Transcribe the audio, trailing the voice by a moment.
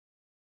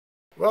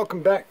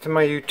Welcome back to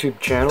my YouTube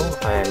channel.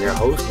 I am your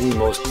host, the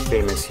most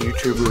famous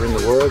YouTuber in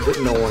the world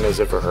that no one has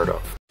ever heard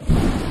of.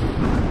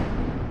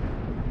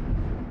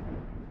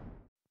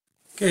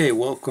 Okay,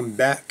 welcome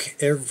back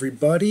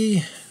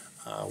everybody.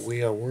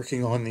 We are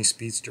working on the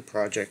Speedster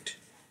project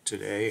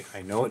today.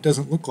 I know it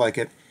doesn't look like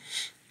it,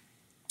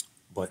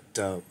 but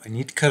I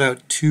need to cut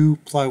out 2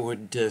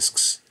 plywood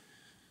discs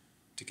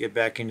to get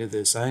back into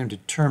this. I am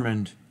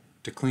determined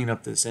to clean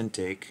up this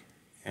intake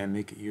and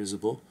make it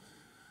usable.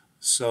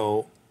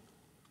 So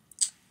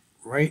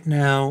right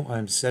now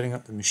I'm setting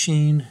up the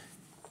machine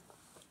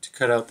to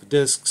cut out the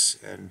discs,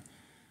 and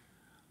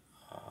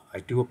I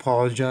do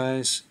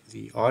apologize.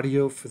 The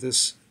audio for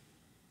this,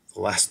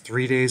 the last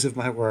 3 days of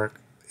my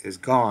work, is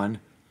gone.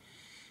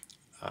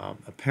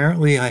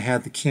 Apparently I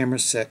had the camera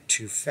set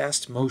to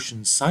fast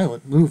motion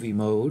silent movie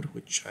mode,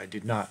 which I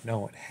did not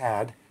know it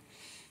had.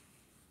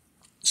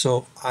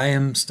 So I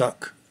am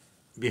stuck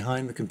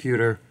behind the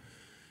computer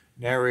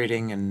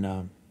narrating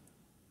and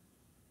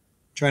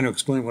trying to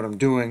explain what I'm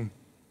doing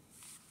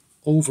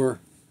over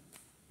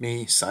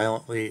me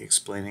silently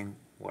explaining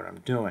what I'm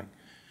doing.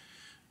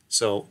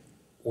 So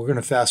we're going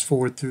to fast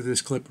forward through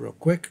this clip real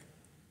quick.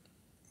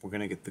 We're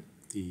going to get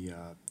the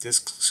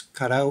discs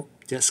cut out.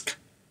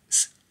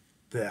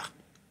 There.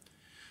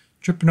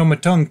 Tripping on my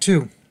tongue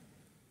too.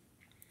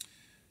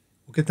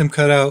 We'll get them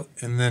cut out,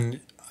 and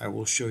then I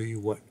will show you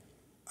what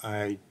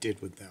I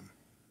did with them,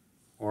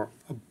 or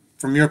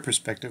from your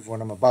perspective, what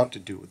I'm about to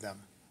do with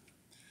them.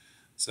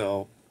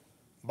 So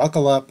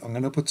buckle up. I'm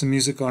going to put some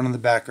music on in the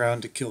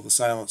background to kill the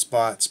silent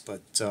spots,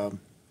 but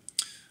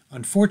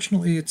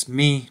unfortunately it's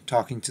me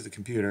talking to the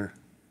computer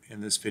in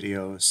this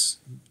video. It's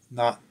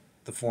not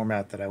the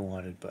format that I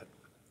wanted, but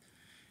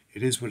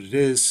it is what it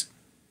is,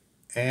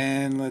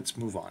 and let's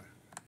move on.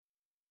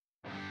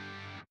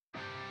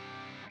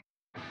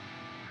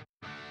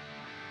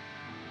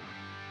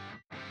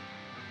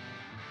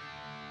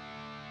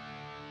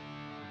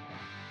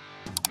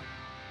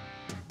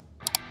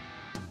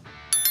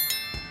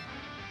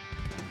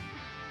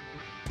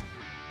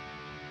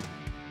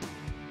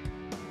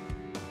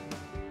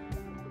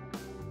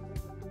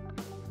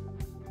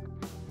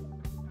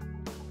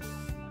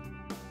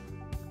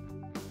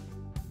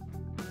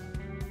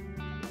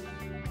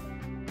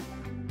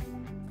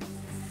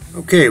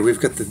 Okay, we've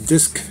got the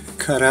disc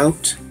cut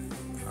out.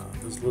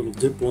 There's a little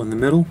dimple in the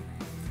middle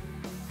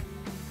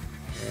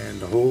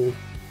and a hole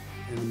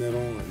in the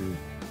middle, and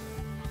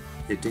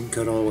it didn't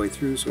cut all the way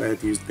through, so I had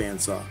to use the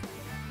bandsaw.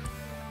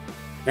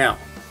 Now,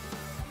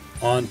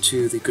 on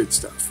to the good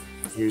stuff.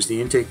 Here's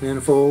the intake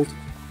manifold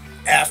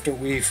after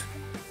we've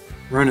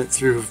run it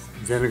through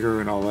vinegar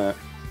and all that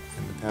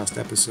in the past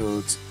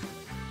episodes.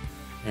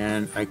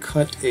 And I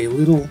cut a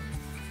little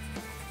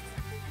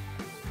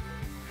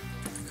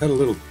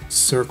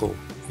circle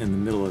in the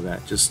middle of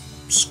that, just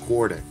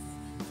scored it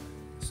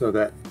so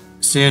that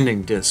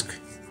sanding disc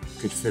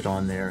could fit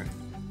on there.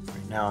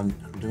 Right now I'm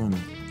doing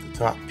the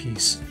top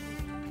piece,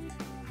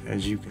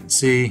 as you can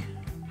see,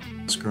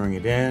 screwing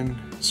it in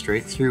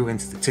straight through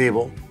into the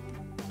table.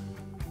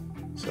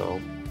 So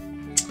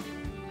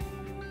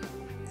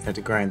had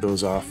to grind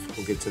those off.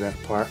 We'll get to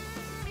that part,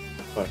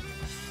 but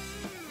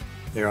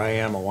there I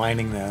am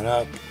aligning that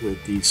up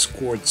with the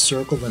scored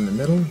circle in the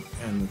middle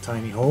and the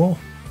tiny hole.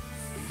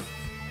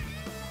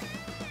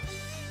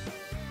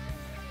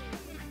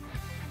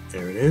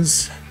 There it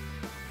is.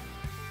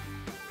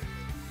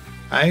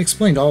 I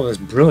explained all this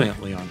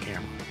brilliantly on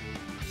camera.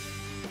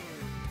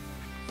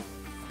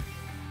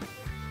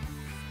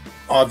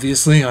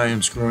 Obviously, I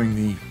am screwing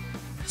the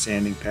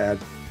sanding pad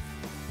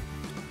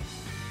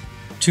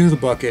to the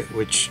bucket,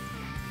 which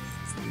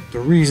the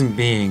reason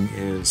being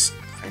is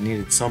I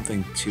needed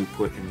something to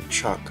put in the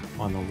chuck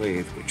on the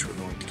lathe, which we're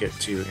going to get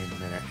to in a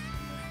minute.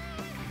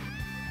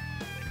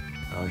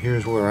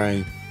 Here's where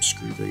I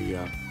screw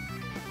the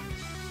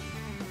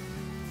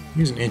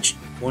using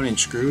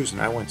 1-inch screws,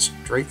 and I went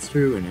straight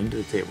through and into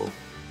the table.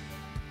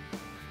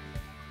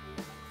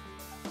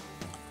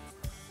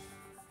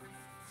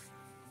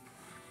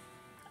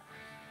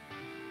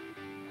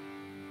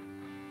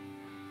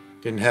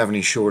 Didn't have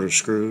any shorter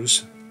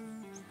screws,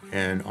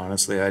 and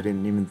honestly I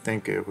didn't even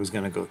think it was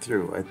going to go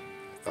through. I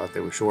thought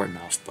they were short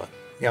enough, but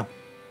yeah,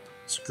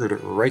 screwed it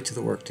right to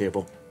the work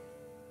table.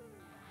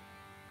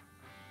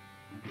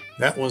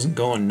 That wasn't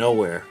going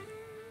nowhere.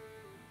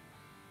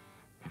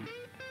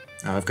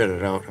 Now I've got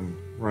it out. I'm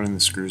running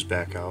the screws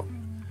back out.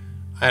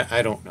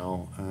 I don't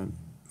know.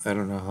 I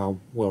don't know how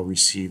well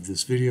received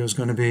this video is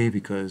going to be,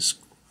 because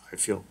I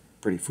feel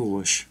pretty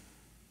foolish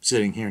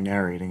sitting here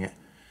narrating it.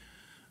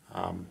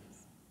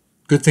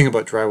 Good thing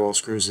about drywall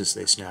screws is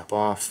they snap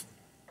off.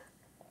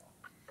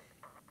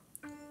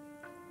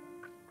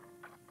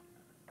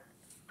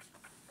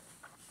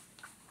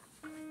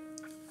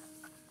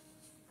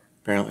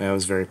 Apparently I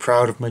was very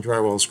proud of my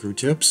drywall screw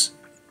tips.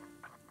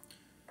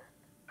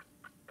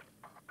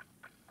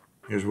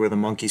 Here's where the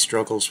monkey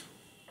struggles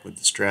with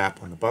the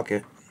strap on the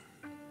bucket.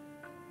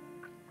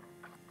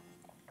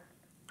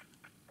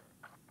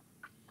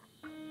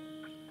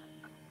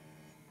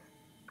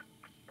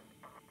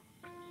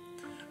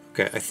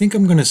 Okay, I think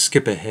I'm going to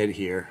skip ahead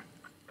here.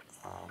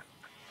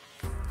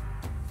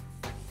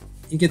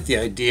 You get the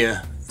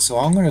idea. So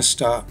I'm going to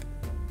stop.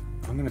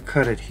 I'm going to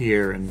cut it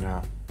here, and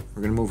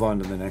we're going to move on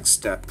to the next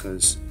step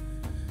because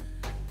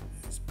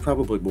it's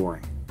probably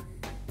boring.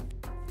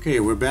 Okay,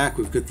 we're back.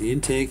 We've got the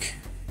intake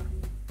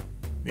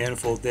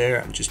manifold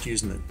there. I'm just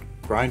using the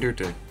grinder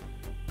to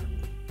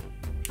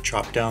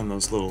chop down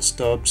those little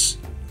stubs.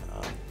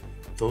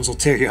 Those will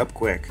tear you up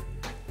quick.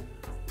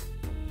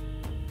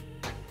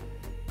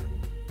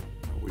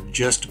 We're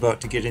just about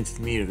to get into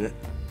the meat of it.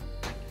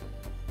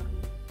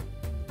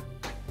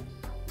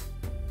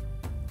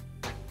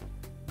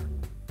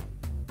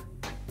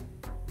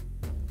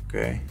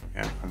 Okay,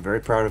 yeah, I'm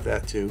very proud of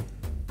that too.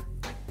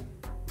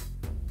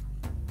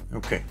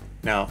 Okay,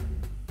 now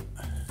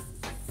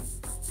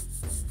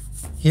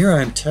here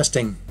I'm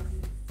testing.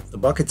 The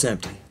bucket's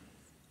empty,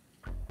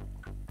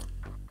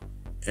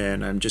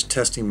 and I'm just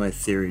testing my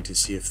theory to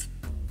see if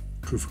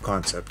proof of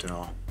concept and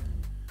all.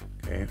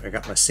 Okay, I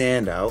got my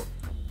sand out,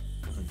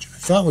 which I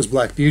thought was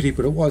Black Beauty,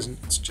 but it wasn't.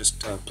 It's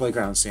just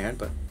playground sand,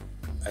 but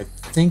I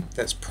think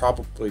that's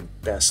probably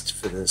best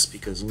for this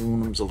because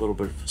aluminum's a little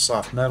bit of a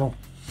soft metal,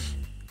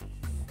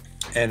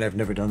 and I've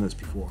never done this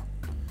before.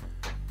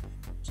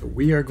 So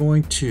we are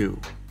going to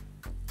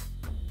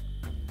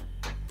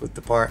put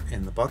the part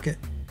in the bucket.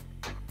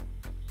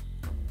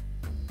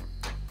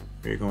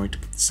 We're going to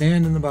put the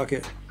sand in the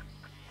bucket.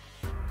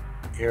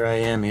 Here I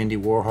am, Andy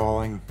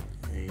Warholing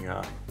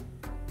a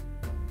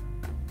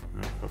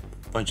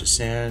bunch of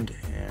sand,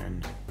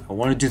 and I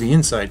want to do the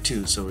inside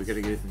too, so we got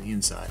to get it in the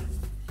inside.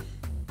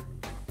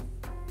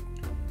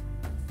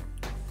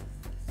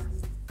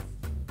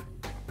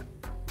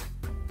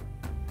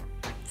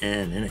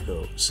 And in it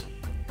goes.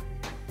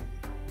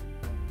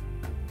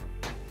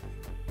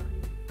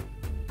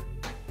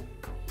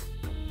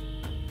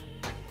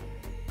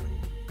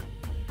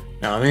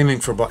 Now I'm aiming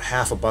for about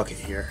half a bucket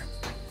here,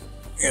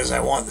 because I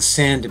want the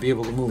sand to be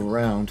able to move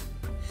around.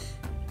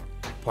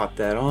 Pop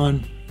that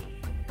on.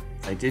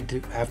 I did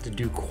have to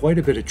do quite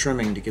a bit of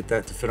trimming to get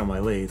that to fit on my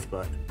lathe,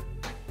 but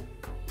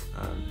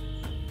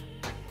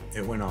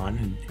it went on.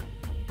 And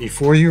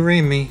before you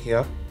ream me,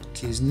 yep,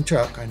 keys in the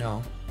truck, I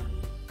know.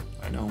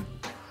 I know.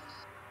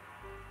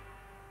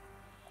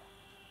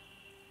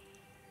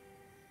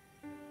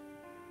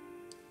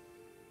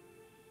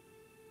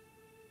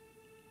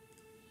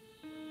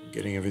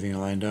 Getting everything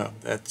lined up.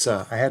 That's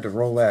I had to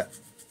roll that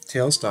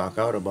tailstock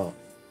out about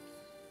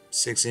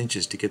 6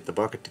 inches to get the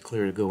bucket to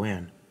clear to go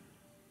in.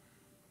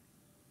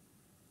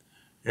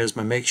 There's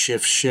my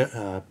makeshift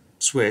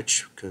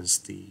switch, because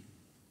the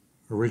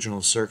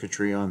original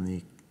circuitry on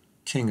the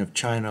King of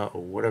China,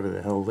 or whatever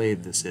the hell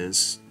lathe this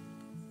is,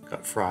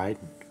 got fried.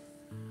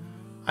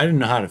 I didn't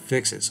know how to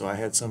fix it, so I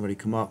had somebody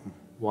come up and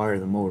wire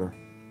the motor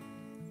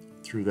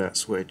through that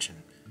switch,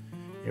 and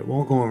it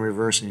won't go in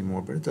reverse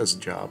anymore, but it does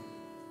the job.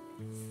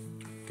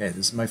 Okay,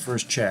 this is my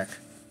first check.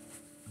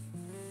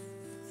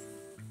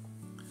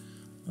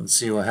 Let's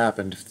see what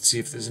happened, see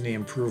if there's any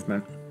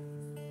improvement.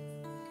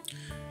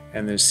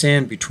 And there's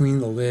sand between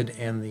the lid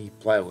and the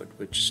plywood,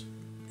 which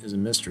is a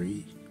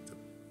mystery. The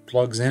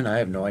plugs in, I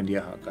have no idea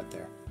how it got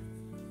there,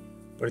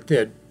 but it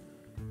did.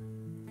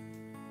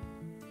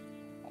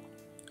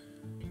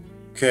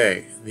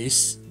 Okay,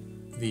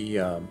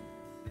 the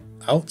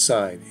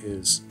outside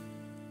is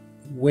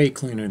way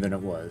cleaner than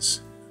it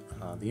was.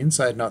 The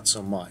inside, not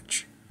so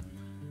much.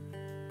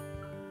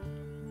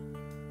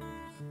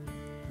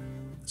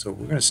 So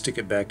we're going to stick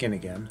it back in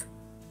again.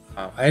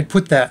 I had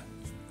put that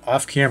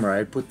off camera. I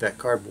had put that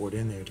cardboard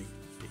in there to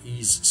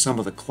ease some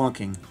of the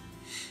clunking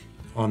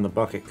on the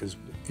bucket, because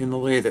in the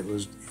lathe it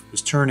was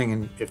turning,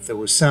 and if there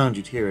was sound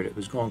you'd hear it. It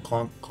was going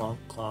clunk, clunk,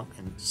 clunk,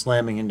 and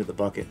slamming into the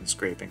bucket and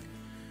scraping.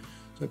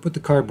 So I put the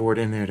cardboard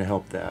in there to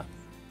help that.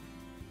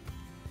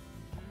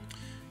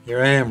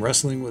 Here I am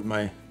wrestling with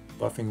my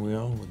buffing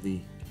wheel with the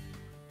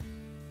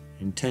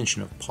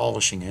intention of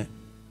polishing it,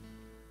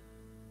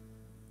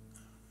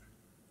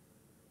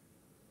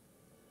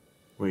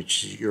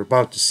 which you're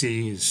about to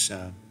see is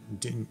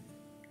didn't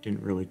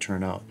really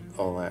turn out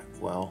all that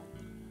well.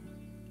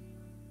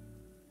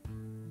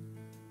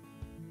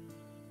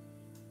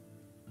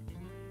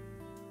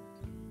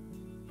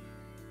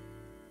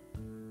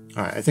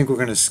 Alright, I think we're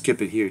going to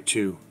skip it here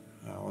too.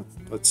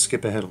 Let's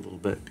skip ahead a little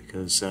bit,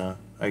 because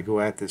I go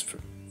at this for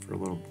a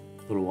little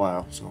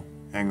while, so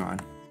hang on.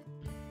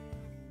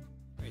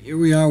 Right, here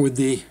we are with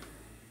the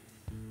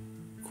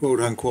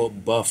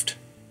quote-unquote buffed.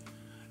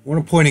 What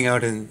I'm pointing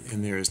out in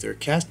there is there are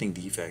casting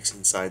defects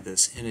inside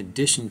this, in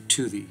addition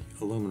to the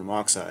aluminum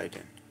oxide.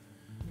 And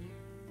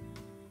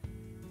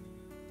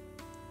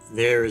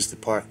there is the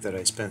part that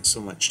I spent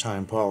so much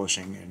time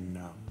polishing, and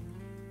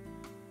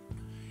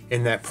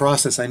in that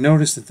process I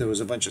noticed that there was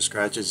a bunch of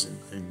scratches,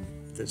 and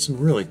there's some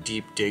really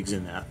deep digs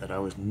in that I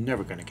was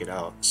never going to get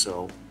out.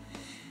 So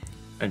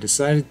I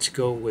decided to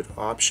go with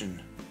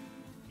option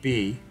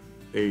B.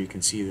 There you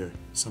can see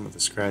some of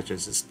the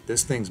scratches.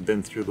 This thing's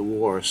been through the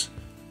wars.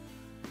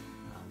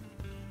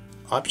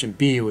 Option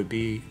B would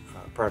be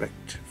a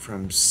product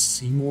from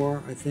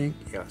Seymour, I think.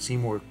 Yeah,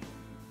 Seymour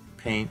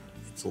paint.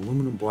 It's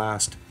aluminum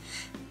blast.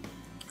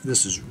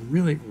 This is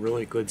really,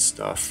 really good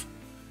stuff.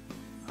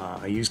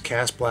 I use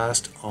cast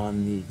blast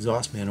on the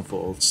exhaust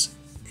manifolds,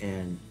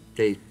 and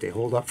they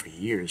hold up for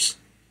years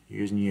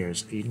and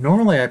years.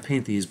 Normally I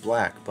paint these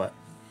black, but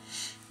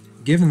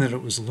given that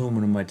it was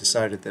aluminum, I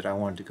decided that I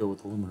wanted to go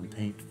with aluminum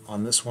paint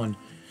on this one.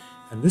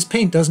 And this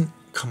paint doesn't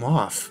come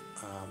off.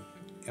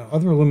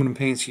 Other aluminum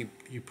paints, you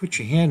put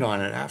your hand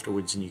on it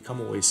afterwards and you come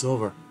away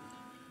silver,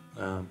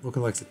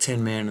 looking like the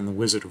Tin Man and the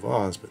Wizard of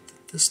Oz, but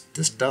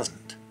this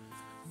doesn't.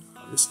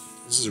 This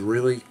is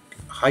really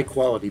high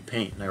quality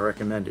paint, and I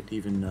recommend it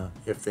even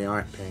if they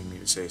aren't paying me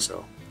to say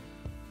so.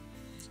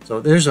 So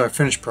there's our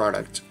finished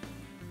product.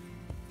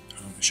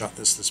 I shot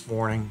this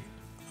morning.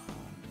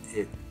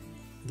 It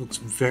looks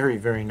very,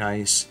 very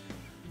nice.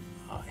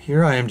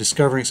 Here I am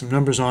discovering some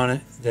numbers on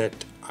it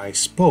that I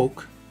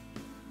spoke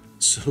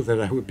so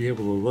that I would be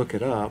able to look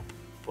it up,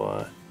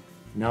 but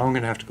now I'm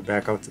going to have to go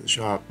back out to the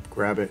shop,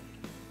 grab it,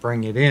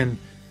 bring it in,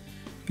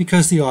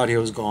 because the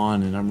audio is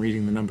gone and I'm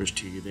reading the numbers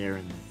to you there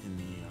in the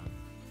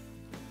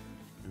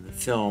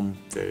film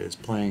that is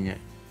playing at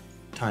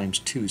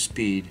 ×2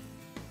 speed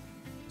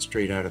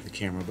straight out of the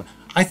camera. But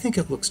I think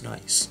it looks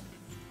nice.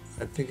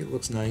 I think it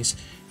looks nice.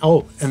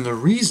 Oh, and the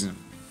reason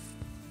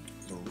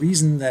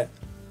that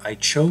I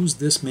chose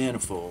this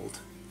manifold,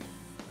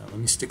 let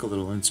me stick a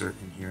little insert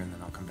in here and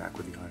then I'll come back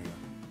with the audio.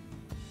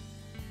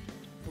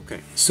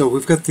 Okay, so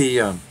we've got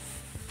the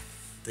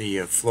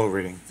flow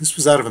rating. This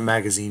was out of a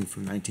magazine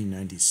from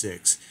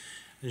 1996.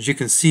 As you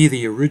can see,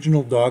 the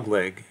original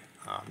dogleg,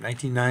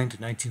 1909 to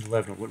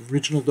 1911,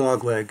 original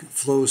dogleg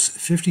flows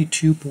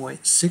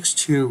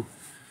 52.62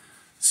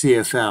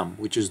 CFM,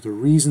 which is the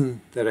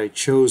reason that I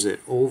chose it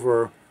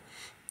over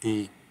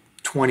the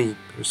 20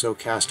 or so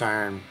cast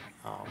iron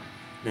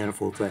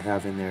manifolds I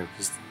have in there,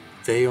 because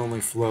they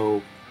only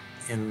flow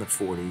in the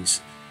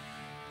 40s.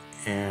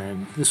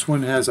 And this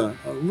one has a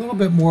little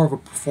bit more of a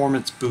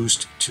performance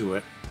boost to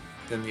it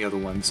than the other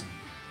ones.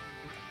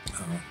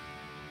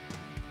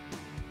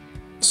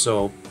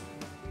 So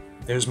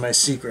there's my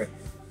secret.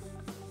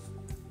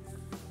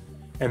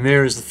 And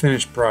there's the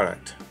finished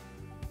product.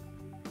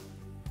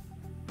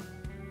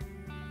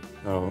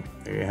 So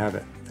there you have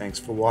it. Thanks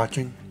for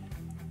watching.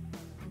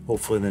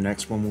 Hopefully the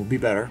next one will be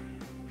better.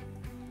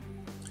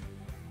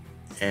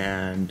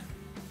 And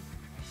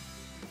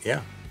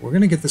yeah, we're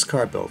going to get this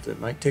car built. It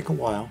might take a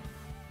while.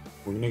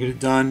 We're going to get it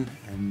done,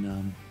 and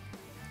I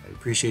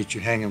appreciate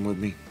you hanging with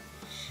me.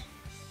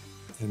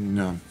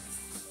 And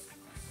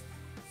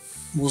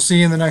we'll see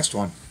you in the next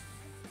one.